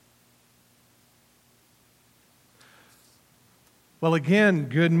Well, again,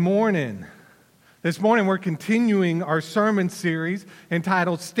 good morning. This morning we're continuing our sermon series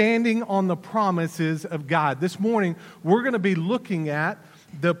entitled Standing on the Promises of God. This morning we're going to be looking at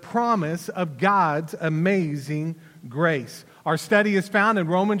the promise of God's amazing grace. Our study is found in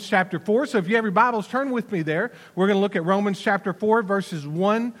Romans chapter 4, so if you have your Bibles, turn with me there. We're going to look at Romans chapter 4, verses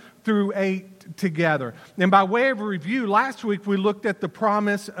 1 through 8 together. And by way of a review, last week we looked at the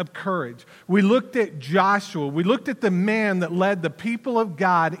promise of courage. We looked at Joshua. We looked at the man that led the people of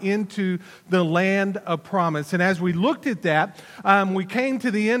God into the land of promise. And as we looked at that, we came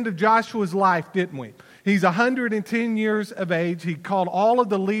to the end of Joshua's life, didn't we? He's 110 years of age. He called all of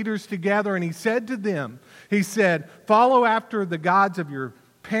the leaders together and he said to them, he said, follow after the gods of your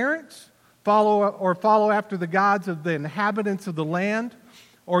parents, follow after the gods of the inhabitants of the land,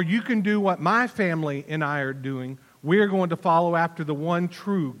 or you can do what my family and I are doing. We're going to follow after the one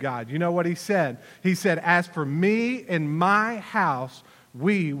true God. You know what he said? He said, as for me and my house,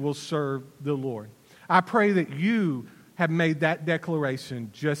 we will serve the Lord. I pray that you have made that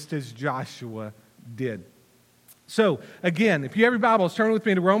declaration just as Joshua did. So, again, if you have your Bibles, turn with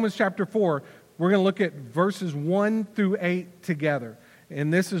me to Romans chapter 4. We're going to look at verses 1 through 8 together.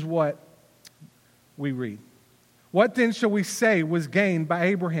 And this is what we read. What then shall we say was gained by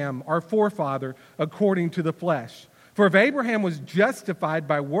Abraham, our forefather, according to the flesh? For if Abraham was justified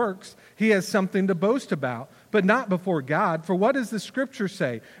by works, he has something to boast about, but not before God. For what does the Scripture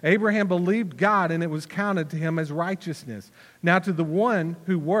say? Abraham believed God, and it was counted to him as righteousness. Now to the one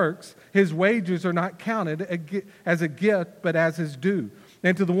who works, his wages are not counted as a gift, but as his due.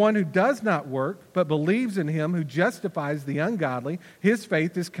 And to the one who does not work, but believes in him who justifies the ungodly, his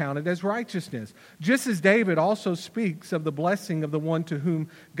faith is counted as righteousness. Just as David also speaks of the blessing of the one to whom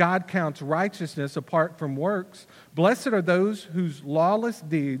God counts righteousness apart from works, blessed are those whose lawless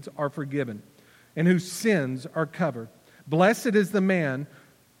deeds are forgiven and whose sins are covered. Blessed is the man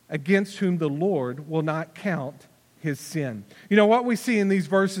against whom the Lord will not count his sin. You know, what we see in these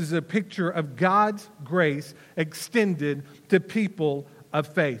verses is a picture of God's grace extended to people of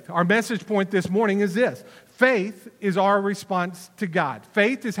faith. Our message point this morning is this. Faith is our response to God.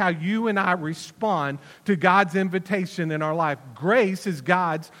 Faith is how you and I respond to God's invitation in our life. Grace is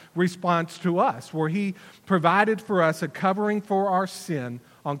God's response to us, where He provided for us a covering for our sin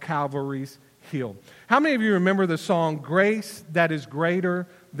on Calvary's hill. How many of you remember the song, Grace That Is Greater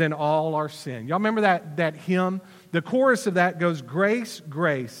Than All Our Sin? Y'all remember that hymn? The chorus of that goes, grace,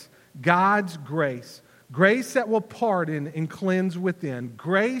 grace, God's grace. Grace that will pardon and cleanse within.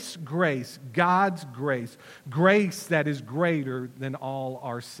 Grace, grace, God's grace. Grace that is greater than all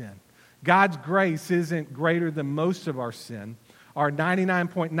our sin. God's grace isn't greater than most of our sin. Our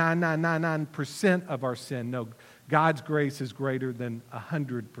 99.9999% of our sin. No, God's grace is greater than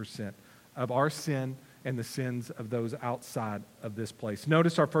 100% of our sin and the sins of those outside of this place.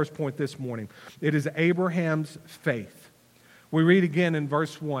 Notice our first point this morning. It is Abraham's faith. We read again in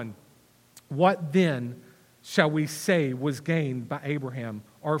verse 1. What then shall we say was gained by Abraham,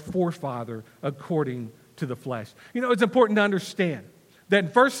 our forefather, according to the flesh? You know, it's important to understand that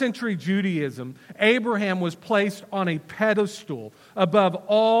in first century Judaism, Abraham was placed on a pedestal above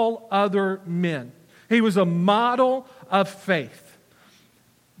all other men. He was a model of faith.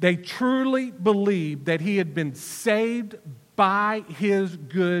 They truly believed that he had been saved by his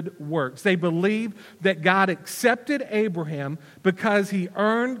good works. They believed that God accepted Abraham because he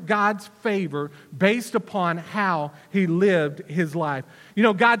earned God's favor based upon how he lived his life. You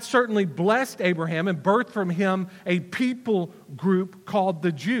know, God certainly blessed Abraham and birthed from him a people group called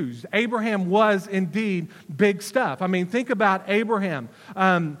the Jews. Abraham was indeed big stuff. I mean, think about Abraham.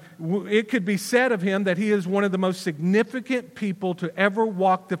 It could be said of him that he is one of the most significant people to ever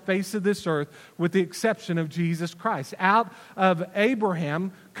walk the face of this earth, with the exception of Jesus Christ. Out of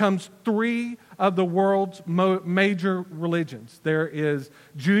Abraham comes three of the world's major religions. There is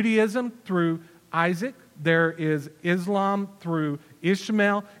Judaism through Isaac, there is Islam through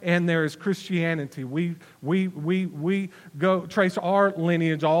Ishmael, and there is Christianity. We go trace our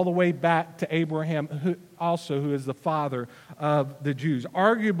lineage all the way back to Abraham, who is the father of the Jews.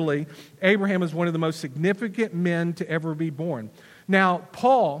 Arguably, Abraham is one of the most significant men to ever be born. Now,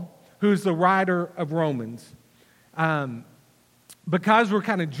 Paul, who's the writer of Romans, because we're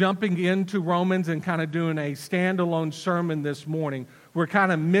kind of jumping into Romans and kind of doing a standalone sermon this morning, we're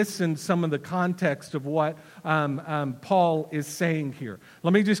kind of missing some of the context of what Paul is saying here.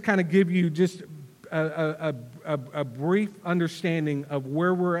 Let me just kind of give you just a brief understanding of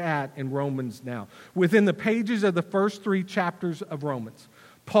where we're at in Romans now. Within the pages of the first 3 chapters of Romans,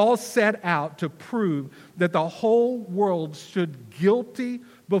 Paul set out to prove that the whole world stood guilty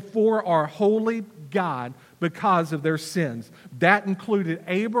before our holy God because of their sins. That included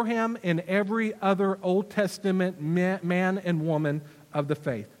Abraham and every other Old Testament man and woman of the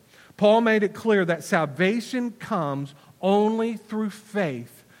faith. Paul made it clear that salvation comes only through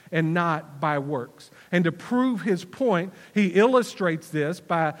faith and not by works. And to prove his point, he illustrates this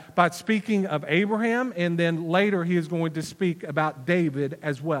by speaking of Abraham, and then later he is going to speak about David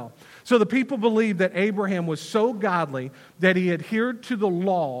as well. So the people believed that Abraham was so godly that he adhered to the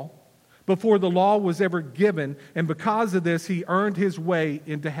law before the law was ever given, and because of this, he earned his way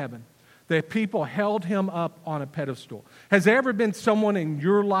into heaven. The people held him up on a pedestal. Has there ever been someone in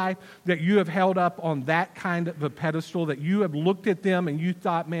your life that you have held up on that kind of a pedestal, that you have looked at them and you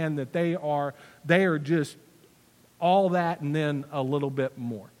thought, man, that they are just all that and then a little bit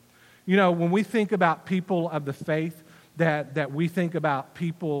more? You know, when we think about people of the faith, that we think about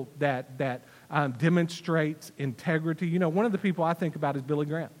people that demonstrates integrity. You know, one of the people I think about is Billy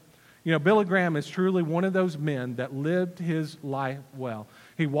Graham. You know, Billy Graham is truly one of those men that lived his life well.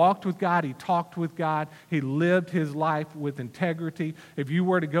 He walked with God. He talked with God. He lived his life with integrity. If you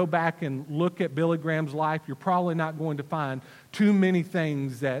were to go back and look at Billy Graham's life, you're probably not going to find too many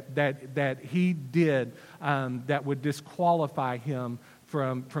things that he did that would disqualify him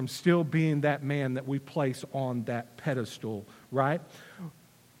from still being that man that we place on that pedestal, right?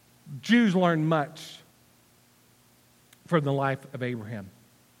 Jews learned much from the life of Abraham.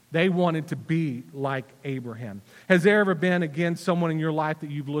 They wanted to be like Abraham. Has there ever been, again, someone in your life that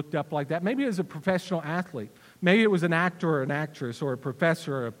you've looked up like that? Maybe it was a professional athlete. Maybe it was an actor or an actress or a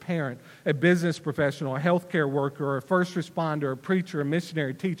professor or a parent, a business professional, a healthcare worker or a first responder, a preacher, a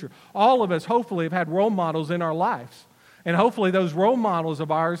missionary, teacher. All of us, hopefully, have had role models in our lives. And hopefully those role models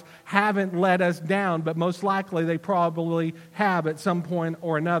of ours haven't let us down, but most likely they probably have at some point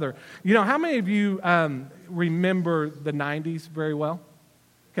or another. You know, how many of you remember the 90s very well?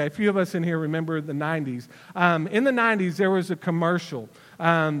 Okay, a few of us in here remember the 90s. In the 90s, there was a commercial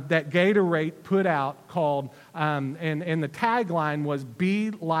that Gatorade put out called, and the tagline was, "Be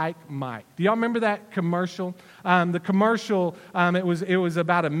like Mike." Do y'all remember that commercial? The commercial, it was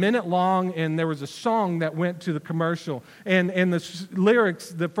about a minute long, and there was a song that went to the commercial. And the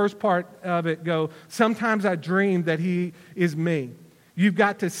lyrics, the first part of it go, "Sometimes I dream that he is me. You've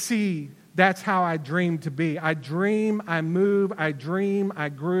got to see that's how I dream to be. I dream, I move, I dream, I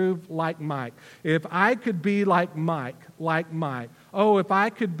groove like Mike. If I could be like Mike. Oh, if I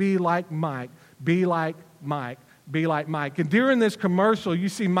could be like Mike, be like Mike. Be like Mike." And during this commercial, you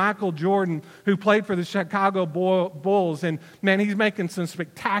see Michael Jordan, who played for the Chicago Bulls, and man, he's making some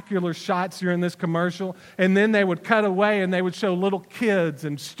spectacular shots during this commercial. And then they would cut away and they would show little kids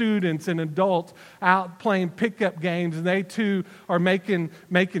and students and adults out playing pickup games, and they too are making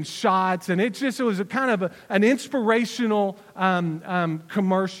shots. And it was a kind of an inspirational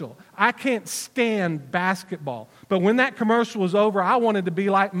commercial. I can't stand basketball, but when that commercial was over, I wanted to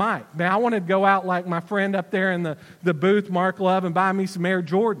be like Mike. Man, I wanted to go out like my friend up there in the booth, Mark Love, and buy me some Air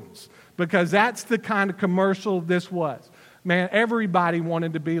Jordans, because that's the kind of commercial this was. Man, everybody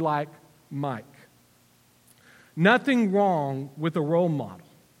wanted to be like Mike. Nothing wrong with a role model,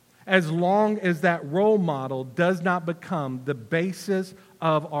 as long as that role model does not become the basis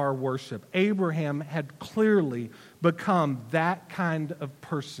of our worship. Abraham had clearly become that kind of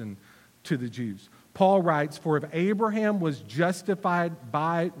person to the Jews. Paul writes, "For if Abraham was justified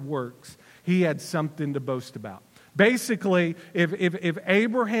by works, he had something to boast about." Basically, if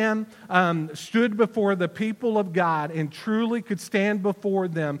Abraham stood before the people of God and truly could stand before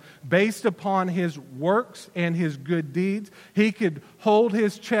them based upon his works and his good deeds, he could hold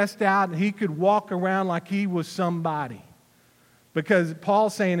his chest out and he could walk around like he was somebody. Because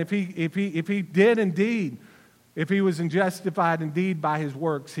Paul's saying if he did indeed, if he was justified indeed by his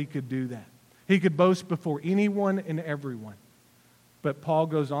works, he could do that. He could boast before anyone and everyone. But Paul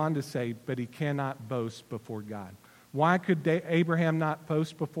goes on to say, but he cannot boast before God. Why could Abraham not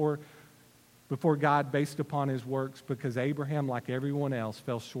boast before God based upon his works? Because Abraham, like everyone else,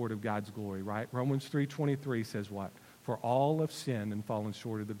 fell short of God's glory, right? Romans 3:23 says what? For all have sinned and fallen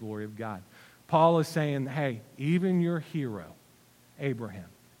short of the glory of God. Paul is saying, hey, even your hero, Abraham,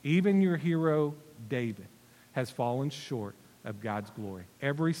 even your hero, David, has fallen short of God's glory.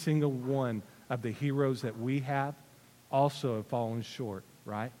 Every single one of the heroes that we have also have fallen short,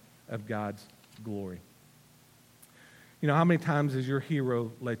 right, of God's glory. You know, how many times has your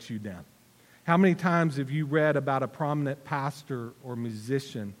hero let you down? How many times have you read about a prominent pastor or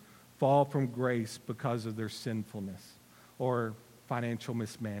musician fall from grace because of their sinfulness or financial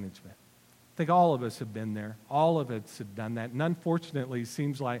mismanagement? I think all of us have been there. All of us have done that. And unfortunately, it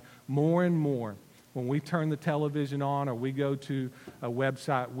seems like more and more When we turn the television on or we go to a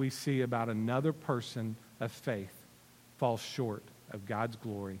website, we see about another person of faith falls short of God's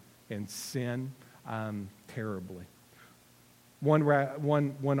glory and sin terribly.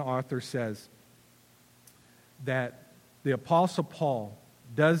 One author says that the Apostle Paul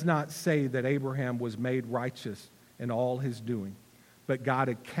does not say that Abraham was made righteous in all his doing, but God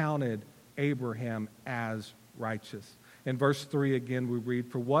accounted Abraham as righteous. In verse 3 again we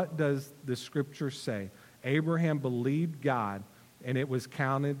read, "For what does the Scripture say? Abraham believed God, and it was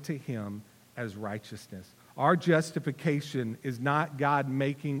counted to him as righteousness." Our justification is not God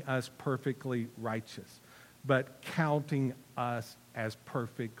making us perfectly righteous, but counting us as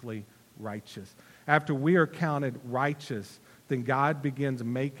perfectly righteous. After we are counted righteous, then God begins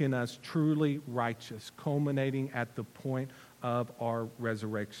making us truly righteous, culminating at the point of our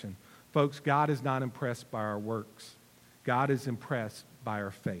resurrection. Folks, God is not impressed by our works. God is impressed by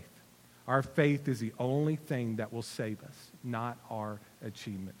our faith. Our faith is the only thing that will save us, not our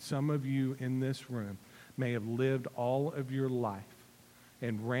achievement. Some of you in this room may have lived all of your life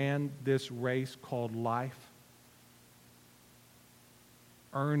and ran this race called life,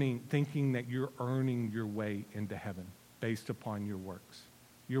 thinking that you're earning your way into heaven based upon your works.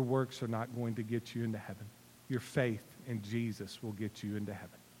 Your works are not going to get you into heaven. Your faith in Jesus will get you into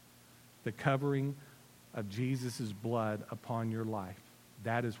heaven. The covering of Jesus' blood upon your life,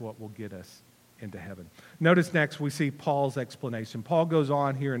 that is what will get us into heaven. Notice next we see Paul's explanation. Paul goes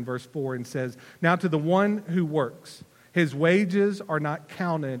on here in verse 4 and says, "Now to the one who works, his wages are not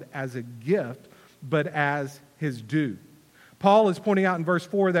counted as a gift, but as his due." Paul is pointing out in verse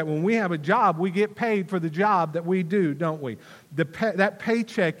 4 that when we have a job, we get paid for the job that we do, don't we? That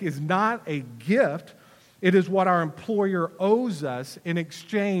paycheck is not a gift. It is what our employer owes us in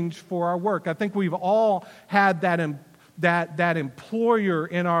exchange for our work. I think we've all had that employer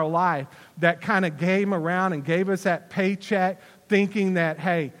in our life that kind of came around and gave us that paycheck thinking that,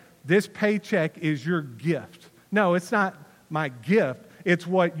 hey, this paycheck is your gift. No, it's not my gift. It's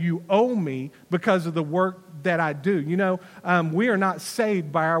what you owe me because of the work that I do. You know, we are not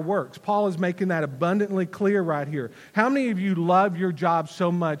saved by our works. Paul is making that abundantly clear right here. How many of you love your job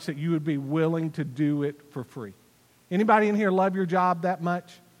so much that you would be willing to do it for free? Anybody in here love your job that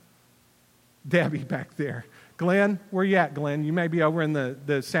much? Debbie back there. Glenn, where you at, Glenn? You may be over in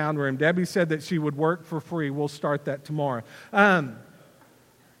the sound room. Debbie said that she would work for free. We'll start that tomorrow.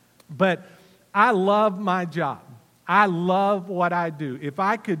 But I love my job. I love what I do. If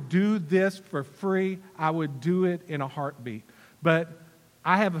I could do this for free, I would do it in a heartbeat. But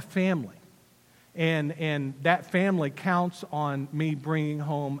I have a family, and that family counts on me bringing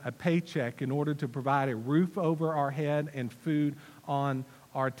home a paycheck in order to provide a roof over our head and food on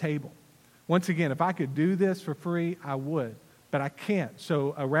our table. Once again, if I could do this for free, I would, but I can't.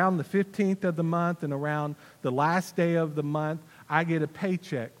 So around the 15th of the month and around the last day of the month, I get a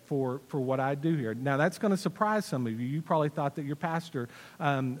paycheck for what I do here. Now, that's going to surprise some of you. You probably thought that your pastor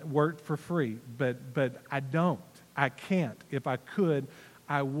worked for free, but I don't. I can't. If I could,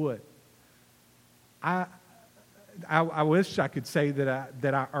 I would. I wish I could say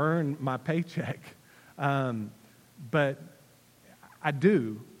that I earn my paycheck, but I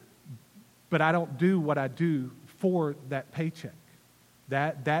do. But I don't do what I do for that paycheck.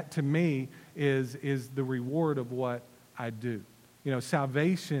 That to me is the reward of what I do. You know,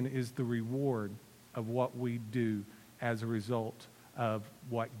 salvation is the reward of what we do as a result of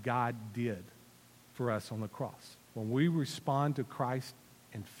what God did for us on the cross. When we respond to Christ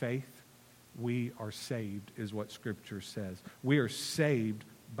in faith, we are saved, is what Scripture says. We are saved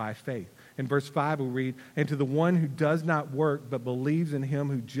by faith. In verse 5 we read, "And to the one who does not work but believes in him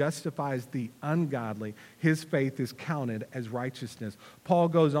who justifies the ungodly, his faith is counted as righteousness." Paul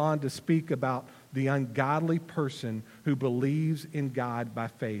goes on to speak about the ungodly person who believes in God by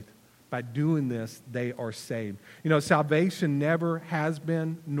faith. By doing this, they are saved. You know, salvation never has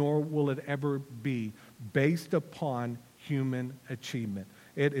been, nor will it ever be, based upon human achievement.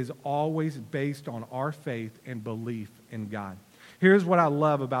 It is always based on our faith and belief in God. Here's what I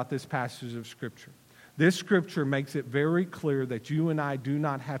love about this passage of Scripture. This Scripture makes it very clear that you and I do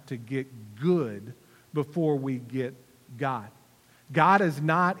not have to get good before we get God. God is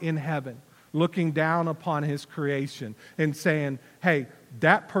not in heaven looking down upon His creation and saying, hey,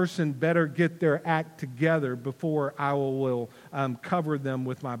 that person better get their act together before I will cover them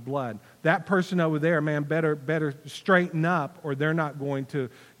with my blood. That person over there, man, better straighten up or they're not going to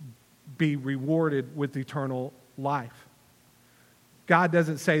be rewarded with eternal life. God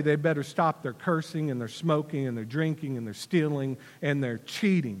doesn't say they better stop their cursing and their smoking and their drinking and their stealing and their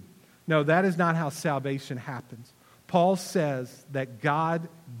cheating. No, that is not how salvation happens. Paul says that God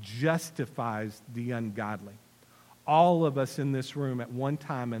justifies the ungodly. All of us in this room at one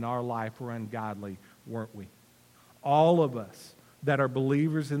time in our life were ungodly, weren't we? All of us that are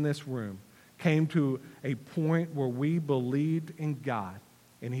believers in this room came to a point where we believed in God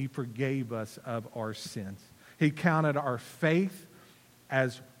and He forgave us of our sins. He counted our faith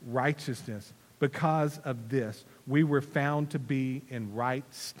as righteousness. Because of this, we were found to be in right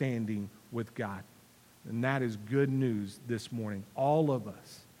standing with God. And that is good news this morning. All of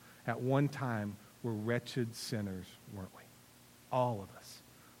us at one time were wretched sinners, weren't we? All of us.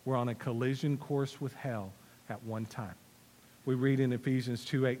 We're on a collision course with hell at one time. We read in Ephesians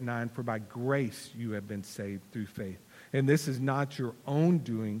 2:8-9, "For by grace you have been saved through faith. And this is not your own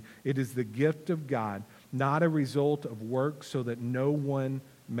doing. It is the gift of God, not a result of works, so that no one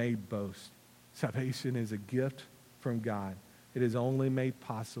may boast." Salvation is a gift from God. It is only made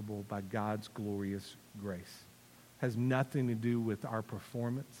possible by God's glorious grace. It has nothing to do with our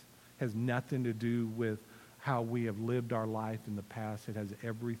performance. It has nothing to do with how we have lived our life in the past. It has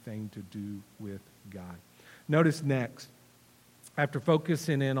everything to do with God. Notice next, after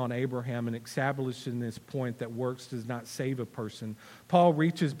focusing in on Abraham and establishing this point that works does not save a person, Paul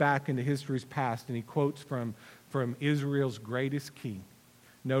reaches back into history's past and he quotes from Israel's greatest king.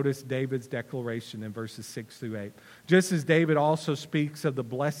 Notice David's declaration in verses 6-8. Just as David also speaks of the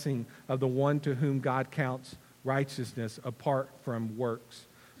blessing of the one to whom God counts righteousness apart from works.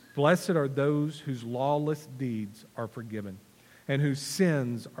 Blessed are those whose lawless deeds are forgiven and whose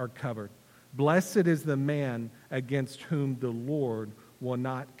sins are covered. Blessed is the man against whom the Lord will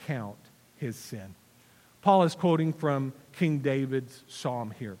not count his sin. Paul is quoting from King David's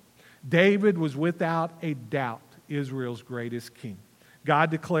psalm here. David was without a doubt Israel's greatest king.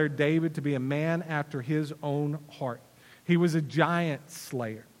 God declared David to be a man after his own heart. He was a giant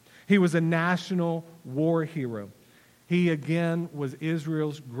slayer. He was a national war hero. He again was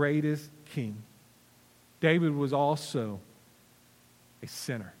Israel's greatest king. David was also a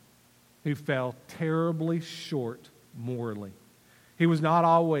sinner who fell terribly short morally. He was not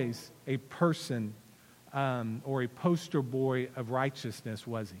always a person or a poster boy of righteousness,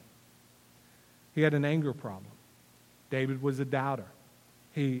 was he? He had an anger problem. David was a doubter.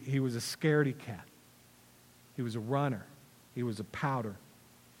 He was a scaredy cat. He was a runner. He was a pouter.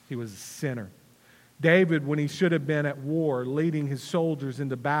 He was a sinner. David, when he should have been at war, leading his soldiers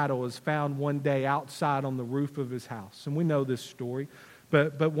into battle, is found one day outside on the roof of his house. And we know this story.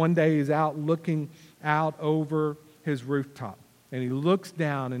 But one day he's out looking out over his rooftop. And he looks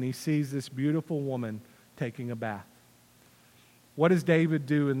down and he sees this beautiful woman taking a bath. What does David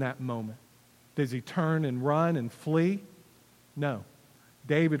do in that moment? Does he turn and run and flee? No.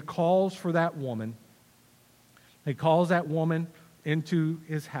 David calls for that woman. He calls that woman into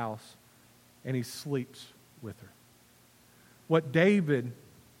his house and he sleeps with her. What David,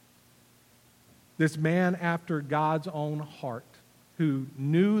 this man after God's own heart, who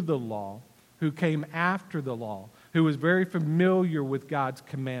knew the law, who came after the law, who was very familiar with God's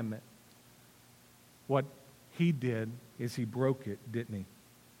commandment, what he did is he broke it, didn't he?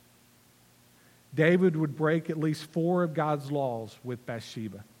 David would break at least 4 of God's laws with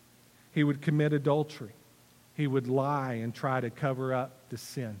Bathsheba. He would commit adultery. He would lie and try to cover up the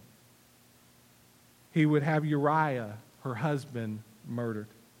sin. He would have Uriah, her husband, murdered.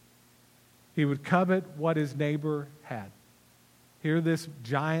 He would covet what his neighbor had. Here this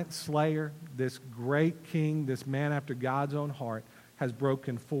giant slayer, this great king, this man after God's own heart, has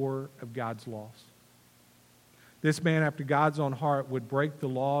broken 4 of God's laws. This man after God's own heart would break the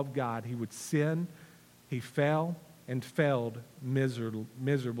law of God. He would sin. He fell and failed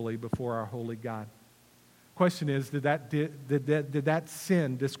miserably before our holy God. Question is, did that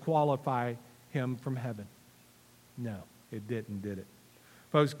sin disqualify him from heaven? No, it didn't, did it?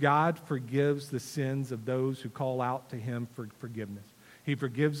 Folks, God forgives the sins of those who call out to him for forgiveness. He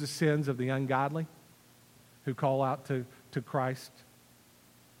forgives the sins of the ungodly who call out to Christ.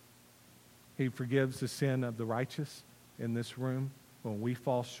 He forgives the sin of the righteous in this room when we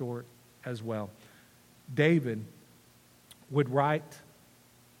fall short as well. David would write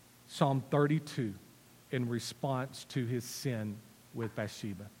Psalm 32 in response to his sin with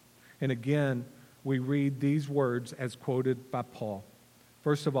Bathsheba. And again, we read these words as quoted by Paul.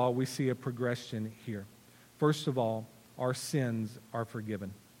 First of all, we see a progression here. First of all, our sins are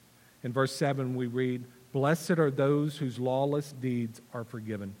forgiven. In verse 7, we read, "Blessed are those whose lawless deeds are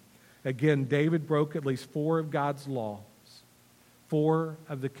forgiven." Again, David broke at least 4 of God's laws, 4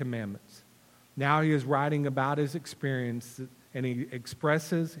 of the commandments. Now he is writing about his experience, and he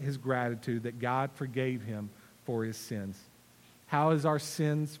expresses his gratitude that God forgave him for his sins. How is our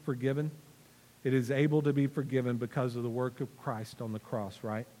sins forgiven? It is able to be forgiven because of the work of Christ on the cross,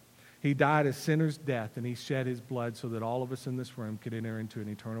 right? He died a sinner's death, and he shed his blood so that all of us in this room could enter into an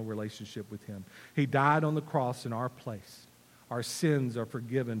eternal relationship with him. He died on the cross in our place. Our sins are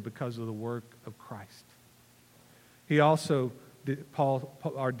forgiven because of the work of Christ. He also,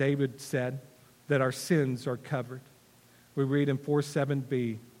 David said, that our sins are covered. We read in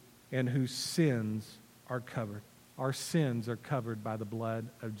 4:7b, and whose sins are covered. Our sins are covered by the blood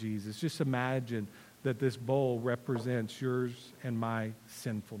of Jesus. Just imagine that this bowl represents yours and my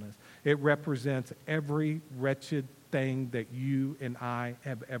sinfulness. It represents every wretched thing that you and I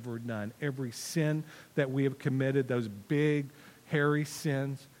have ever done. Every sin that we have committed, those big, hairy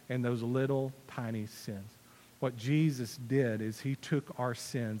sins and those little, tiny sins. What Jesus did is he took our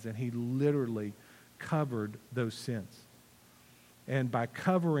sins and he literally covered those sins. And by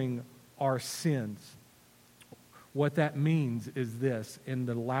covering our sins, what that means is this, in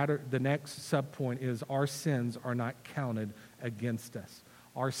the next subpoint is our sins are not counted against us.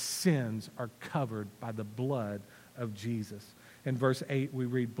 Our sins are covered by the blood of Jesus. In verse 8 we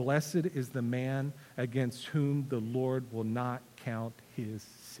read, "Blessed is the man against whom the Lord will not count his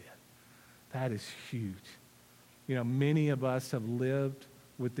sin." That is huge. You know, many of us have lived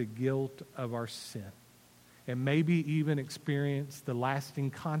with the guilt of our sin and maybe even experienced the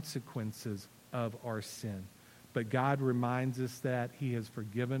lasting consequences of our sin. But God reminds us that he has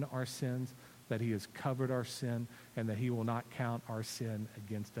forgiven our sins, that he has covered our sin, and that he will not count our sin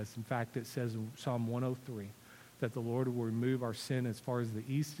against us. In fact, it says in Psalm 103 that the Lord will remove our sin as far as the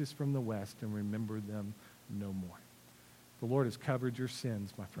east is from the west and remember them no more. The Lord has covered your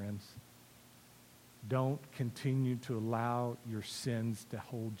sins, my friends. Don't continue to allow your sins to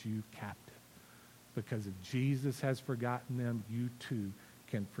hold you captive. Because if Jesus has forgotten them, you too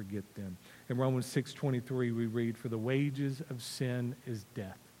can forget them. In Romans 6:23 we read, "For the wages of sin is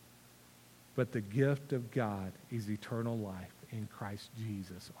death, but the gift of God is eternal life in Christ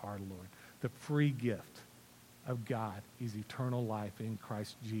Jesus our Lord." The free gift of God is eternal life in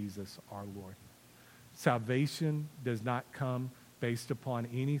Christ Jesus our Lord. Salvation does not come based upon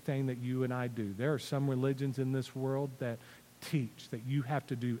anything that you and I do. There are some religions in this world that teach that you have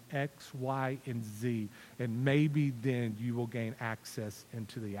to do X, Y, and Z, and maybe then you will gain access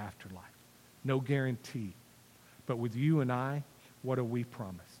into the afterlife. No guarantee. But with you and I, what are we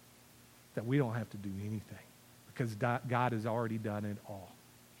promised? That we don't have to do anything because God has already done it all.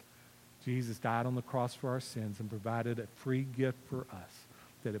 Jesus died on the cross for our sins and provided a free gift for us,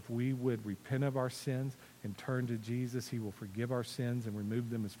 that if we would repent of our sins and turn to Jesus, he will forgive our sins and remove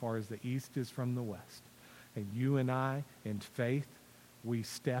them as far as the east is from the west. And you and I, in faith, we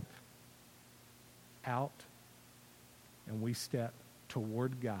step out and we step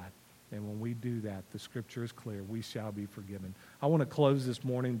toward God. And when we do that, the scripture is clear, we shall be forgiven. I want to close this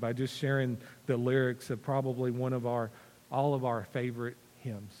morning by just sharing the lyrics of probably all of our favorite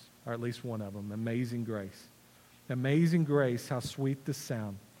hymns, or at least one of them, Amazing Grace. Amazing grace, how sweet the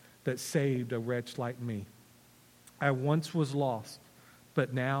sound that saved a wretch like me. I once was lost,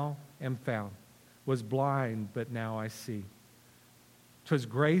 but now am found. Was blind, but now I see. 'Twas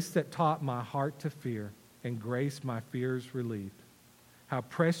grace that taught my heart to fear, and grace my fears relieved. How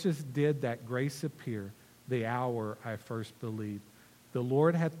precious did that grace appear the hour I first believed. The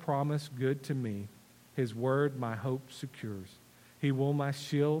Lord hath promised good to me. His word my hope secures. He will my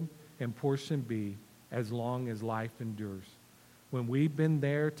shield and portion be as long as life endures. When we've been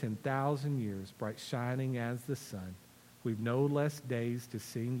there 10,000 years, bright shining as the sun, we've no less days to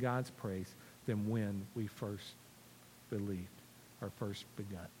sing God's praise than when we first believed or first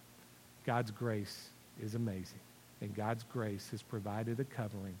begun. God's grace is amazing, and God's grace has provided a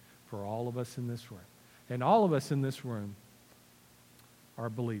covering for all of us in this room. And all of us in this room are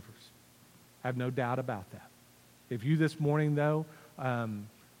believers. I have no doubt about that. If you this morning, though,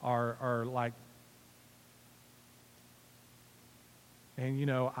 are like, and you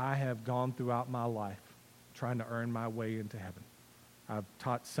know, I have gone throughout my life trying to earn my way into heaven. I've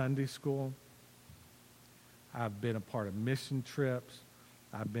taught Sunday school. I've been a part of mission trips.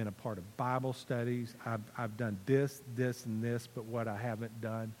 I've been a part of Bible studies. I've done this, and this, but what I haven't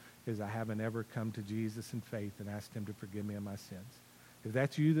done is I haven't ever come to Jesus in faith and asked him to forgive me of my sins. If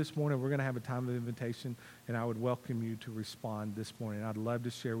that's you this morning, we're going to have a time of invitation, and I would welcome you to respond this morning. I'd love to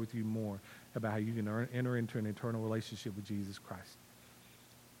share with you more about how you can enter into an eternal relationship with Jesus Christ.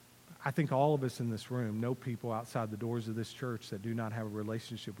 I think all of us in this room know people outside the doors of this church that do not have a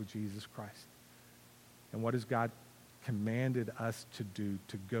relationship with Jesus Christ. And what has God commanded us to do?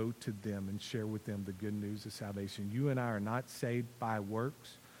 To go to them and share with them the good news of salvation. You and I are not saved by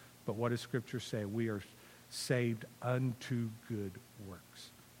works, but what does Scripture say? We are saved unto good works.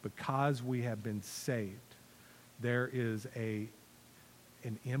 because we have been saved, there is an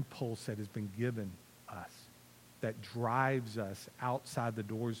impulse that has been given us that drives us outside the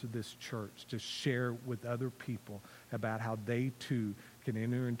doors of this church to share with other people about how they too can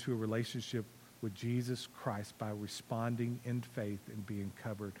enter into a relationship with Jesus Christ by responding in faith and being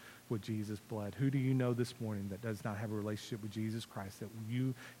covered with Jesus' blood. Who do you know this morning that does not have a relationship with Jesus Christ that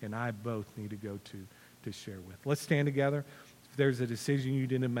you and I both need to go to share with? Let's stand together. If there's a decision you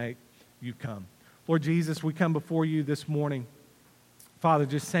didn't make, you come. Lord Jesus, we come before you this morning. Father,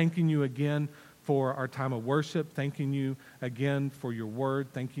 just thanking you again for our time of worship, thanking you again for your word,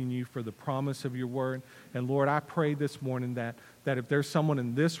 thanking you for the promise of your word. And Lord, I pray this morning that if there's someone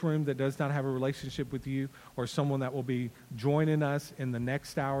in this room that does not have a relationship with you, or someone that will be joining us in the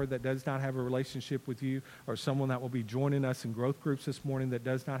next hour that does not have a relationship with you, or someone that will be joining us in growth groups this morning that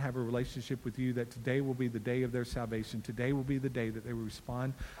does not have a relationship with you, that today will be the day of their salvation. Today will be the day that they will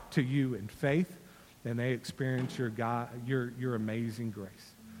respond to you in faith and they experience your amazing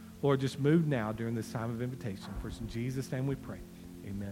grace. Lord, just move now during this time of invitation. For in Jesus' name we pray.